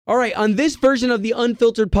All right, on this version of the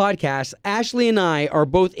Unfiltered podcast, Ashley and I are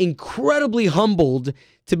both incredibly humbled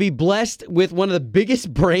to be blessed with one of the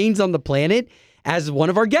biggest brains on the planet as one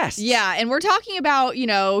of our guests. Yeah, and we're talking about,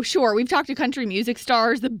 sure, we've talked to country music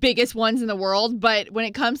stars, the biggest ones in the world, but when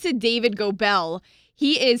it comes to David Gobel,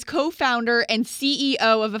 he is co-founder and CEO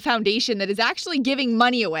of a foundation that is actually giving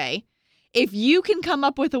money away. If you can come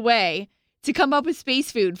up with a way to come up with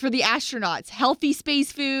space food for the astronauts, healthy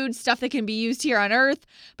space food, stuff that can be used here on Earth.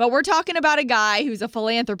 But we're talking about a guy who's a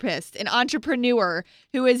philanthropist, an entrepreneur,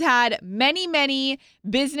 who has had many, many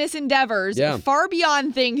business endeavors far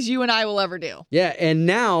beyond things you and I will ever do. Yeah, and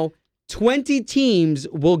now 20 teams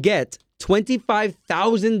will get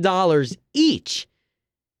 $25,000 each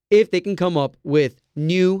if they can come up with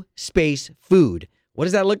new space food. What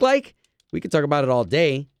does that look like? We could talk about it all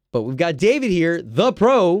day. But we've got David here, the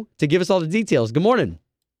pro, to give us all the details. Good morning.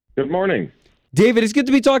 Good morning. David, it's good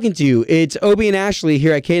to be talking to you. It's Obie and Ashley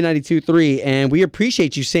here at K92.3, and we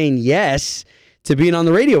appreciate you saying yes to being on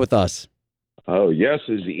the radio with us. Oh, yes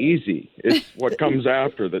is easy. It's what comes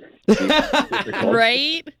after that.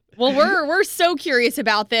 Right? Well, we're so curious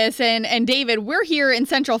about this. And David, we're here in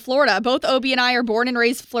Central Florida. Both Obie and I are born and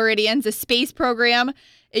raised Floridians, a space program.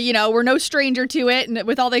 We're no stranger to it. And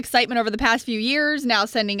with all the excitement over the past few years, now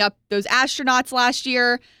sending up those astronauts last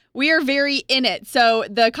year, we are very in it. So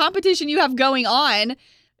the competition you have going on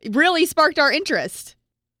really sparked our interest.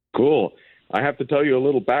 Cool. I have to tell you a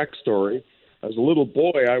little backstory. As a little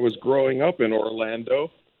boy, I was growing up in Orlando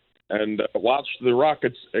and watched the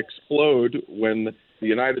rockets explode when the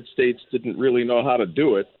United States didn't really know how to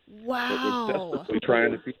do it. Wow. It was desperately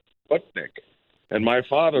trying to be Sputnik. And my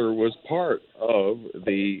father was part of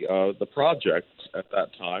the project at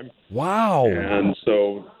that time. Wow. And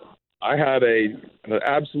so I had an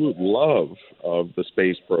absolute love of the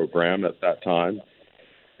space program at that time.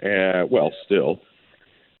 Still.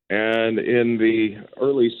 And in the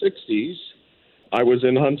early 60s, I was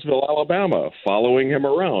in Huntsville, Alabama, following him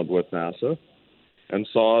around with NASA and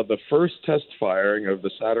saw the first test firing of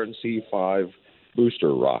the Saturn C5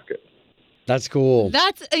 booster rocket. That's cool.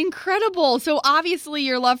 That's incredible. So obviously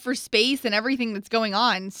your love for space and everything that's going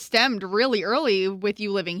on stemmed really early with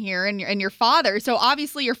you living here and your father. So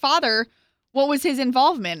obviously your father, what was his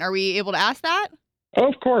involvement? Are we able to ask that?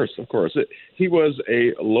 Of course. He was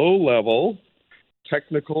a low-level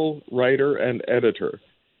technical writer and editor.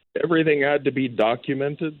 Everything had to be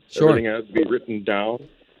documented. Sure. Everything had to be written down.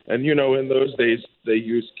 And, in those days, they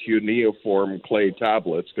used cuneiform clay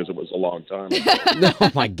tablets because it was a long time ago.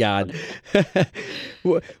 Oh, my God.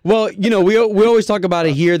 Well, we always talk about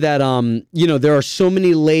it here that, there are so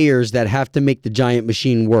many layers that have to make the giant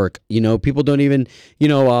machine work. People don't even,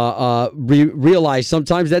 realize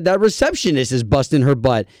sometimes that receptionist is busting her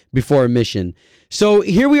butt before a mission. So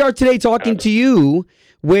here we are today talking to you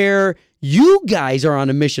where you guys are on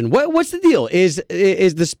a mission. What's the deal? Is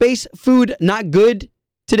the space food not good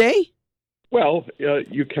today? Well,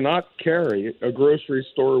 you cannot carry a grocery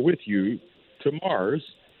store with you to Mars.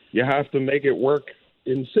 You have to make it work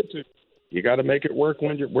in situ. You got to make it work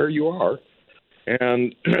where you are.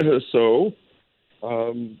 And so,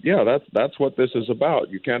 that's what this is about.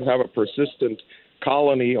 You can't have a persistent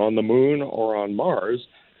colony on the moon or on Mars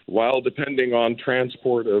while depending on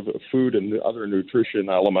transport of food and other nutrition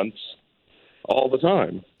elements all the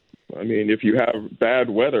time. I mean, if you have bad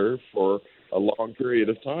weather for a long period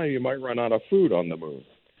of time, you might run out of food on the moon.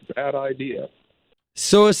 Bad idea.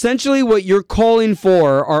 So essentially what you're calling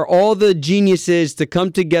for are all the geniuses to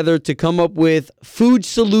come together to come up with food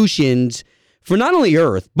solutions for not only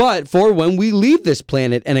Earth, but for when we leave this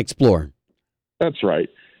planet and explore. That's right.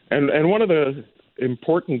 And one of the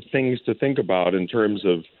important things to think about in terms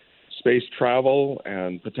of space travel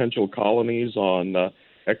and potential colonies on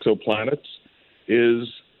exoplanets is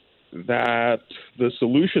that the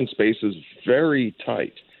solution space is very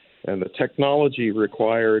tight and the technology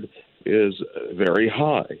required is very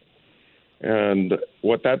high. And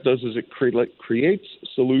what that does is it creates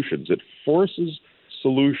solutions. It forces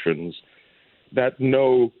solutions that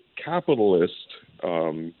no capitalist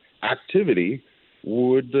activity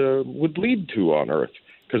would lead to on Earth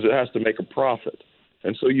because it has to make a profit.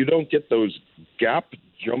 And so you don't get those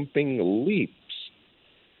gap-jumping leaps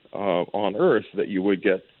on Earth that you would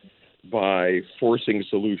get by forcing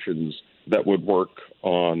solutions that would work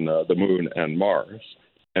on the moon and Mars.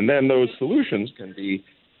 And then those solutions can be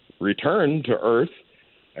returned to Earth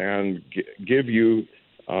and give you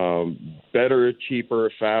better, cheaper,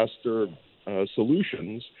 faster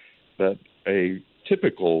solutions that a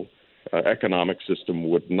typical economic system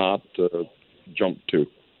would not jump to.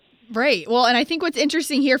 Right. Well, and I think what's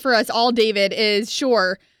interesting here for us all, David, is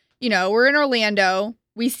sure, we're in Orlando.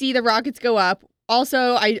 We see the rockets go up.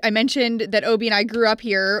 Also, I mentioned that Obi and I grew up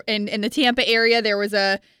here in the Tampa area. There was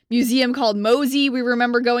a museum called Mosey we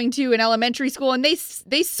remember going to in elementary school, and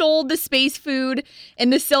they sold the space food in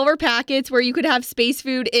the silver packets where you could have space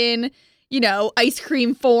food in, ice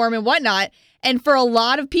cream form and whatnot. And for a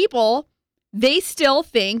lot of people, they still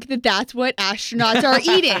think that that's what astronauts are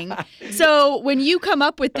eating. So when you come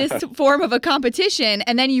up with this form of a competition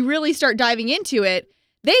and then you really start diving into it,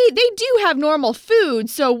 they do have normal food.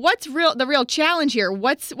 So what's the real challenge here?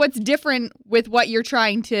 What's different with what you're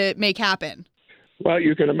trying to make happen? Well,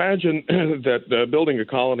 you can imagine that building a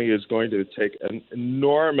colony is going to take an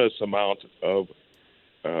enormous amount of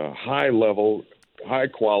high-level,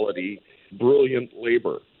 high-quality, brilliant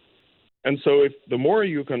labor. And so the more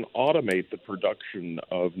you can automate the production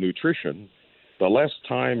of nutrition, the less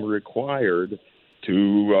time required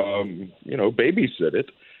to, babysit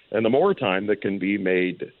it, and the more time that can be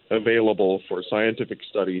made available for scientific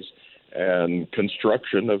studies and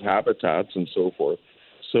construction of habitats and so forth.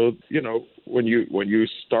 So, when you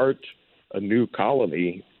start a new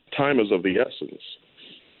colony, time is of the essence.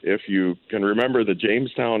 If you can remember the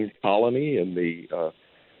Jamestown colony in the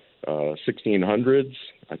 1600s,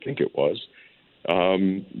 I think it was,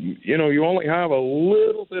 you only have a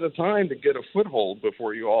little bit of time to get a foothold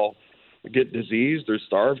before you all get diseased or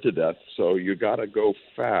starve to death. So you got to go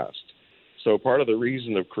fast. So part of the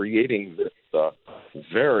reason of creating this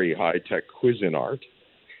very high-tech Cuisinart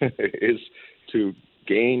is to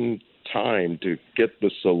gain time to get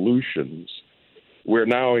the solutions. We're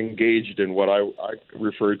now engaged in what I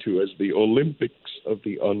refer to as the Olympics of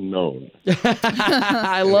the unknown.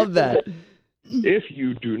 I love that. If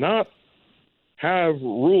you do not have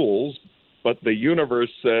rules, but the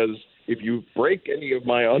universe says, if you break any of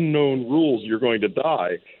my unknown rules, you're going to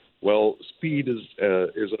die, well, speed is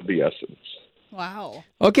of the essence. Wow.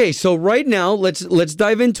 Okay, so right now, let's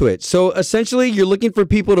dive into it. So essentially, you're looking for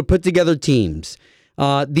people to put together teams.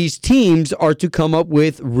 These teams are to come up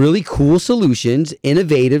with really cool solutions,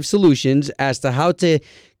 innovative solutions as to how to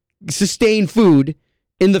sustain food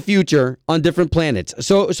in the future on different planets.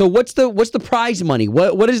 So what's the prize money?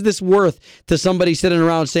 What is this worth to somebody sitting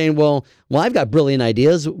around saying, well, I've got brilliant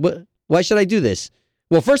ideas. Why should I do this?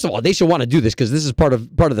 Well, first of all, they should want to do this because this is part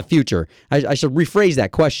of the future. I should rephrase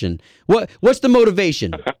that question. What's the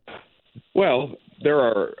motivation? Well, there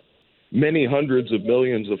are many hundreds of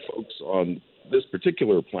millions of folks on this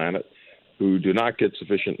particular planet who do not get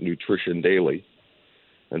sufficient nutrition daily.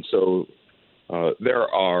 And so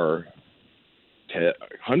there are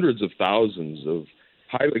hundreds of thousands of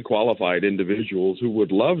highly qualified individuals who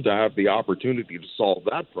would love to have the opportunity to solve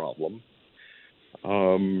that problem.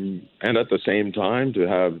 And at the same time, to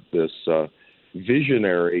have this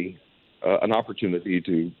visionary, an opportunity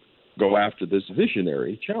to go after this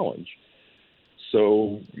visionary challenge.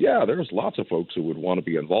 So, yeah, there's lots of folks who would want to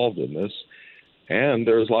be involved in this. And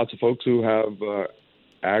there's lots of folks who have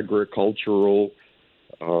agricultural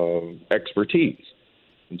expertise.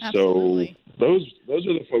 And Absolutely. so those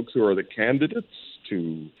are the folks who are the candidates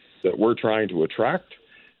that we're trying to attract.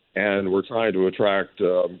 And we're trying to attract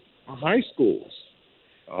high schools,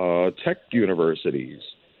 tech universities,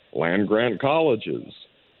 land-grant colleges,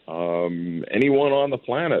 anyone on the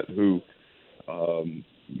planet who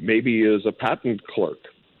maybe is a patent clerk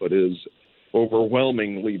but is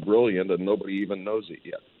overwhelmingly brilliant and nobody even knows it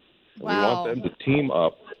yet. Wow. We want them to team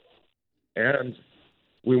up, and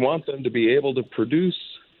we want them to be able to produce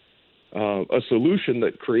a solution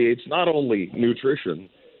that creates not only nutrition,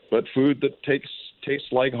 but food that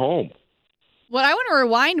tastes like home. Well, I want to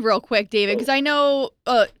rewind real quick, David, because I know,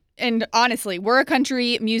 and honestly, we're a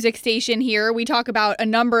country music station here. We talk about a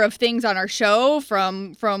number of things on our show,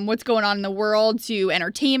 from what's going on in the world to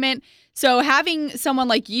entertainment. So having someone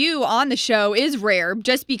like you on the show is rare,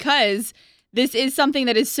 just because this is something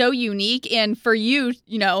that is so unique. And for you,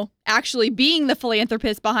 actually being the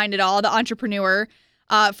philanthropist behind it all, the entrepreneur,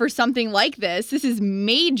 for something like this is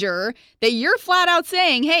major, that you're flat out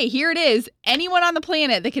saying, hey, here it is. Anyone on the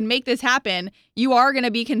planet that can make this happen, you are going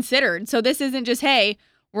to be considered. So this isn't just, hey,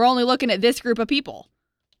 we're only looking at this group of people.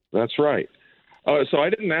 That's right. So I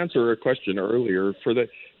didn't answer a question earlier.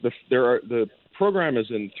 The program is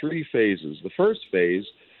in 3 phases. The first phase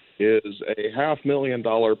is a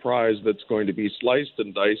 $500,000 prize that's going to be sliced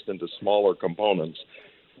and diced into smaller components,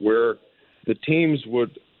 where the teams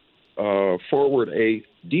would forward a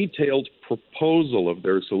detailed proposal of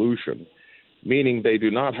their solution, meaning they do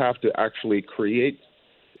not have to actually create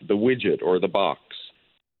the widget or the box.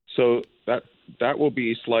 So that will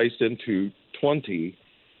be sliced into 20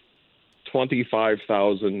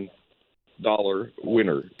 $25,000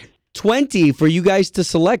 winner. 20 for you guys to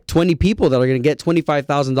select 20 people that are going to get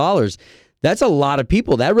 $25,000. That's a lot of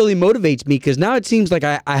people. That really motivates me because now it seems like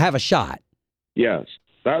I have a shot. Yes,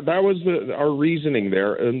 that was our reasoning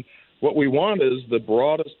there, and what we want is the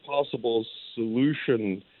broadest possible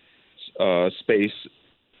solution space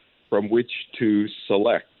from which to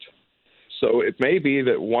select. So it may be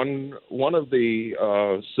that one of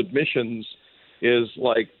the submissions is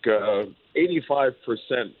like 85%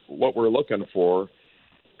 what we're looking for,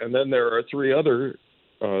 and then there are 3 other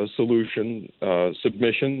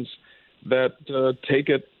submissions that take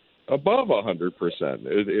it above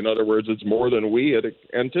 100%. In other words, it's more than we had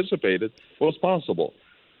anticipated was possible.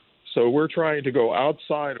 So we're trying to go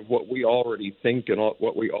outside of what we already think and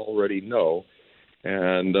what we already know,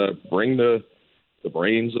 and bring the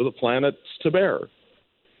brains of the planets to bear.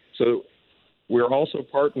 So we're also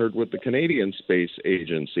partnered with the Canadian Space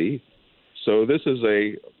Agency. So this is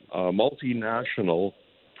a multinational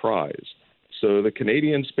prize. So the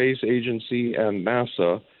Canadian Space Agency and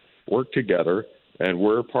NASA work together, and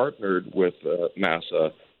we're partnered with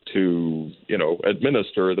NASA to,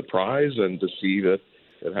 administer the prize and to see that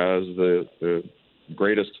it has the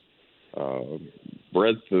greatest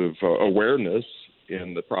breadth of awareness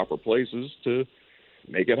in the proper places to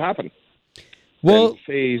make it happen. Well, and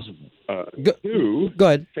phase two. Go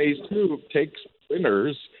ahead. Phase 2 takes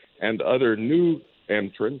winners and other new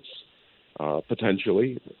entrants,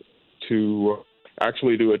 potentially, to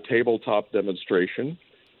actually do a tabletop demonstration.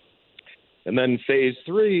 And then phase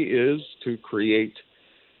 3 is to create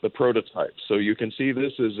the prototype. So you can see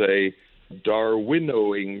this is a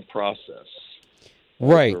Darwinoing process.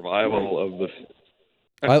 Right. Survival of the.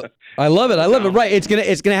 I love it. I love it. Right. It's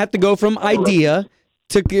gonna have to go from idea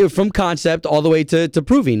from concept all the way to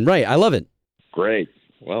proving. Right. I love it. Great.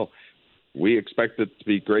 Well, we expect it to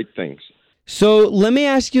be great things. So let me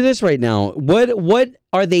ask you this right now. What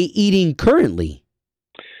are they eating currently?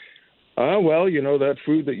 Well, that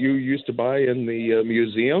food that you used to buy in the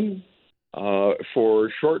museum for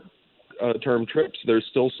short-term trips, there's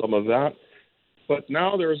still some of that. But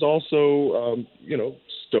now there's also,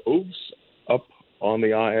 stoves up on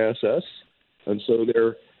the ISS. And so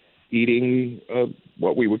they're eating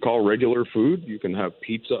what we would call regular food. You can have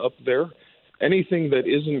pizza up there. Anything that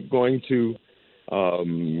isn't going to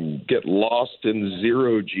get lost in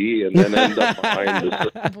zero-G and then end up behind the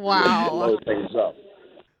surface. Wow. Blow things up.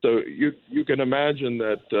 So you can imagine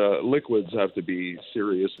that liquids have to be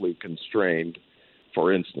seriously constrained,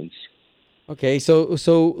 for instance. Okay,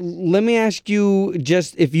 so let me ask you,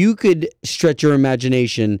 just if you could stretch your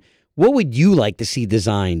imagination, what would you like to see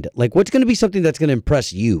designed? Like, what's going to be something that's going to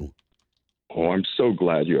impress you? Oh, I'm so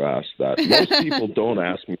glad you asked that. Most people don't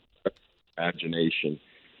ask me about imagination.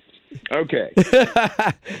 Okay,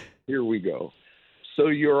 here we go. So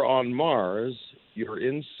you're on Mars. You're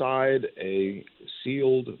inside a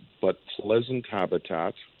sealed but pleasant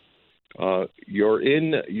habitat. You're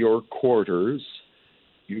in your quarters.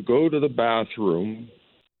 You go to the bathroom,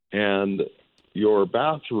 and your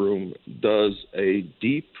bathroom does a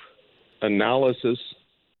deep analysis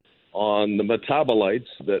on the metabolites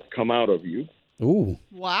that come out of you. Ooh.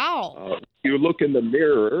 Wow. You look in the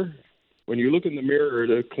mirror. When you look in the mirror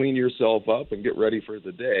to clean yourself up and get ready for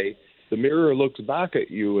the day, the mirror looks back at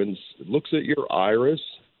you and looks at your iris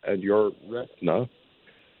and your retina.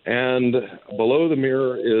 And below the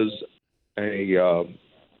mirror is a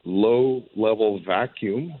low-level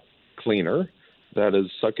vacuum cleaner that is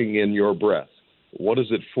sucking in your breath. What is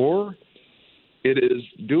it for? It is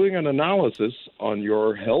doing an analysis on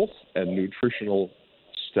your health and nutritional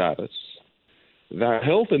status. That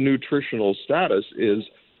health and nutritional status is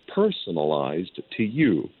personalized to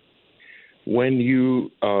you. When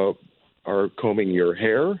you are combing your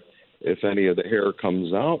hair, if any of the hair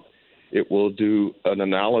comes out, it will do an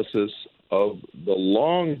analysis of the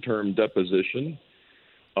long-term deposition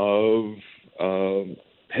of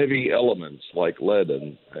heavy elements like lead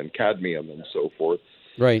and cadmium and so forth,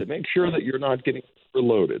 Right. to make sure that you're not getting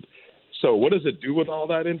overloaded. So what does it do with all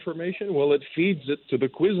that information? Well, it feeds it to the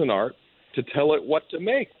Cuisinart to tell it what to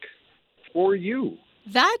make for you.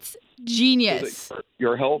 That's genius. So that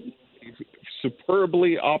your health is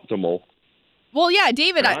superbly optimal. Well, yeah,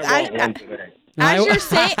 David, And I want one today.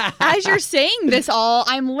 as you're saying this all,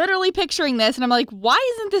 I'm literally picturing this, and I'm like, why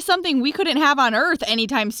isn't this something we couldn't have on Earth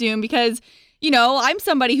anytime soon? Because, I'm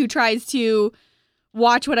somebody who tries to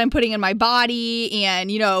watch what I'm putting in my body, and,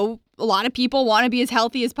 a lot of people want to be as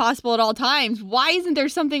healthy as possible at all times. Why isn't there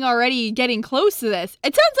something already getting close to this?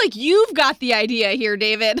 It sounds like you've got the idea here,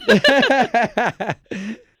 David.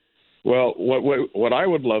 Well, what I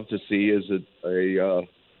would love to see is a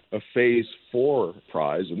phase 4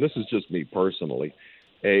 prize, and this is just me personally.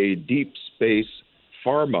 a Deep Space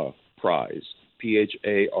Pharma Prize,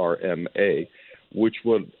 PHARMA, which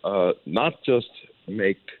would not just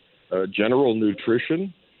make general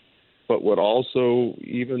nutrition, but would also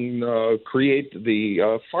even create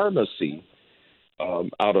the pharmacy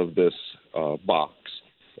out of this box.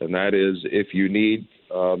 And that is, if you need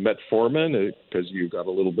metformin because you've got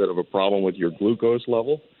a little bit of a problem with your glucose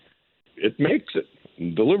level, it makes it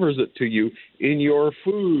and delivers it to you in your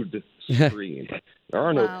food stream. There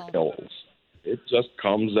are no pills. It just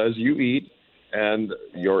comes as you eat, and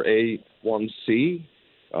your A1C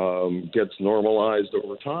gets normalized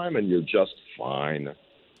over time, and you're just fine.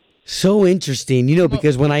 So interesting,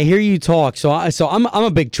 because when I hear you talk, so I'm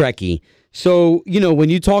a big Trekkie. So, when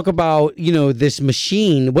you talk about, this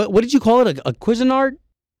machine, what did you call it? A Cuisinart?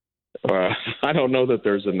 I don't know that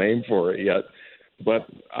there's a name for it yet, but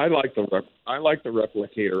I like the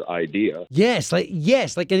replicator idea. Yes,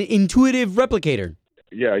 like an intuitive replicator.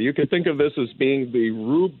 Yeah, you can think of this as being the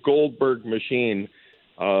Rube Goldberg machine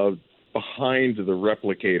behind the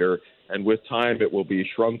replicator, and with time it will be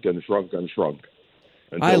shrunk and shrunk and shrunk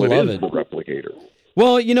until it is the replicator.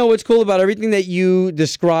 Well, what's cool about everything that you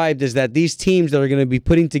described is that these teams that are going to be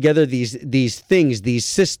putting together these things, these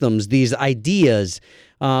systems, these ideas,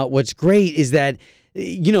 what's great is that,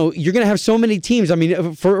 you're going to have so many teams. I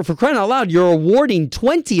mean, for crying out loud, you're awarding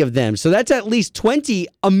 20 of them. So that's at least 20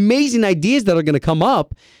 amazing ideas that are going to come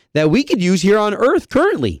up that we could use here on Earth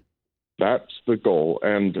currently. That's the goal.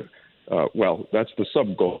 And, that's the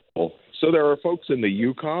sub-goal. So there are folks in the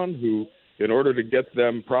Yukon who, in order to get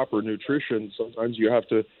them proper nutrition, sometimes you have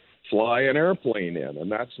to fly an airplane in, and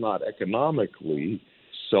that's not economically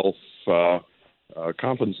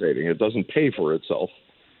self-compensating. It doesn't pay for itself,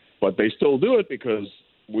 but they still do it because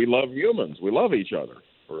we love humans. We love each other,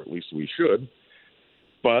 or at least we should.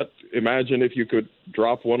 But imagine if you could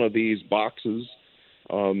drop one of these boxes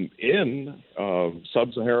in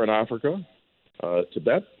sub-Saharan Africa,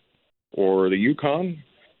 Tibet, or the Yukon,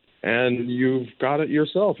 and you've got it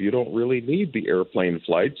yourself. You don't really need the airplane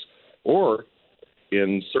flights. Or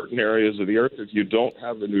in certain areas of the earth, if you don't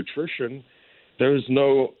have the nutrition, there's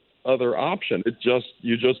no other option.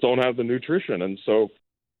 You just don't have the nutrition. And so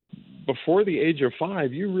before the age of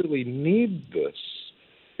 5, you really need this.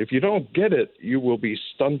 If you don't get it, you will be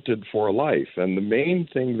stunted for life. And the main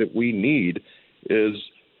thing that we need is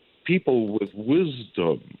people with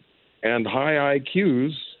wisdom. And high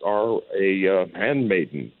IQs are a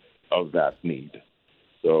handmaiden of that need.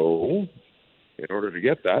 So in order to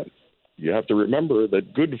get that, you have to remember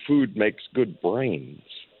that good food makes good brains.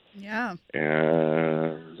 Yeah.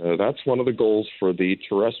 And that's one of the goals for the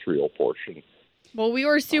terrestrial portion. Well, we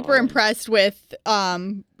were super impressed with,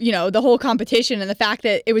 the whole competition and the fact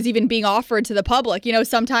that it was even being offered to the public.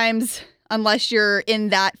 Sometimes unless you're in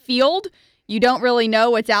that field, you don't really know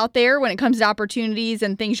what's out there when it comes to opportunities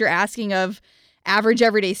and things you're asking of average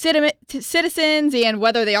everyday citizens and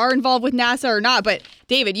whether they are involved with NASA or not. But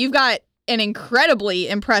David, you've got an incredibly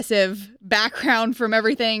impressive background from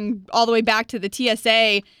everything all the way back to the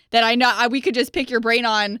TSA that I know we could just pick your brain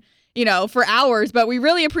on, for hours. But we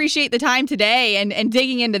really appreciate the time today and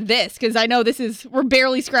digging into this, because I know we're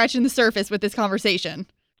barely scratching the surface with this conversation.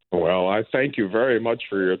 Well, I thank you very much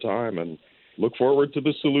for your time and look forward to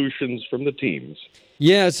the solutions from the teams.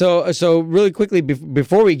 Yeah, so really quickly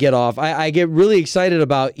before we get off, I get really excited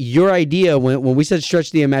about your idea when we said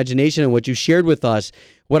stretch the imagination and what you shared with us.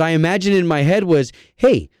 What I imagined in my head was,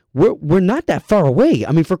 hey, we're not that far away.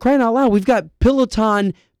 I mean, for crying out loud, we've got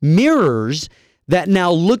Peloton mirrors that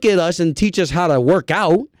now look at us and teach us how to work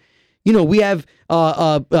out. We have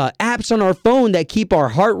apps on our phone that keep our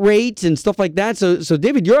heart rates and stuff like that. So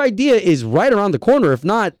David, your idea is right around the corner. If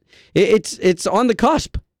not, it's on the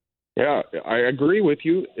cusp. Yeah, I agree with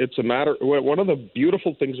you. It's a matter. One of the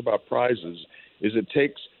beautiful things about prizes is it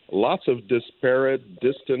takes lots of disparate,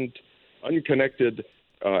 distant, unconnected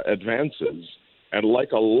advances, and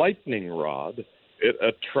like a lightning rod, it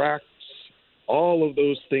attracts all of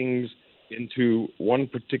those things into one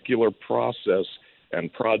particular process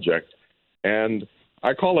and project. And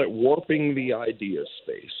I call it warping the idea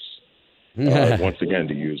space. Once again,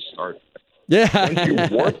 to use art. Yeah. Once you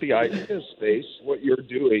warp the idea space, what you're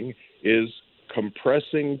doing is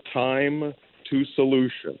compressing time to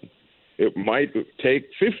solution. It might take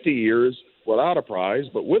 50 years without a prize,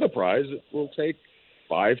 but with a prize, it will take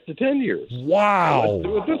 5 to 10 years. Wow. So let's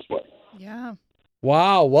do it this way. Yeah.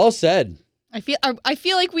 Wow. Well said. I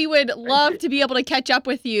feel like we would love to be able to catch up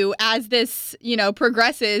with you as this,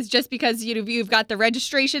 progresses, just because you've got the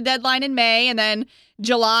registration deadline in May and then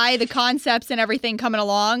July, the concepts and everything coming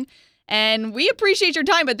along. And we appreciate your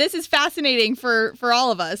time, but this is fascinating for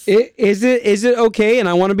all of us. Is it okay? And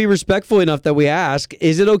I want to be respectful enough that we ask.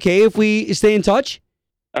 Is it okay if we stay in touch?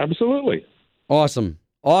 Absolutely. Awesome.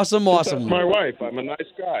 That's my wife. I'm a nice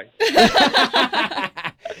guy.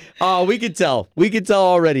 Oh, we could tell. We could tell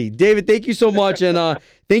already. David, thank you so much. And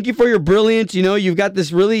thank you for your brilliance. You know, you've got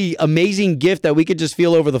this really amazing gift that we could just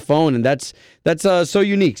feel over the phone. And that's so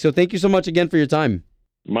unique. So thank you so much again for your time.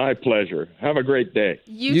 My pleasure. Have a great day.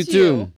 You too.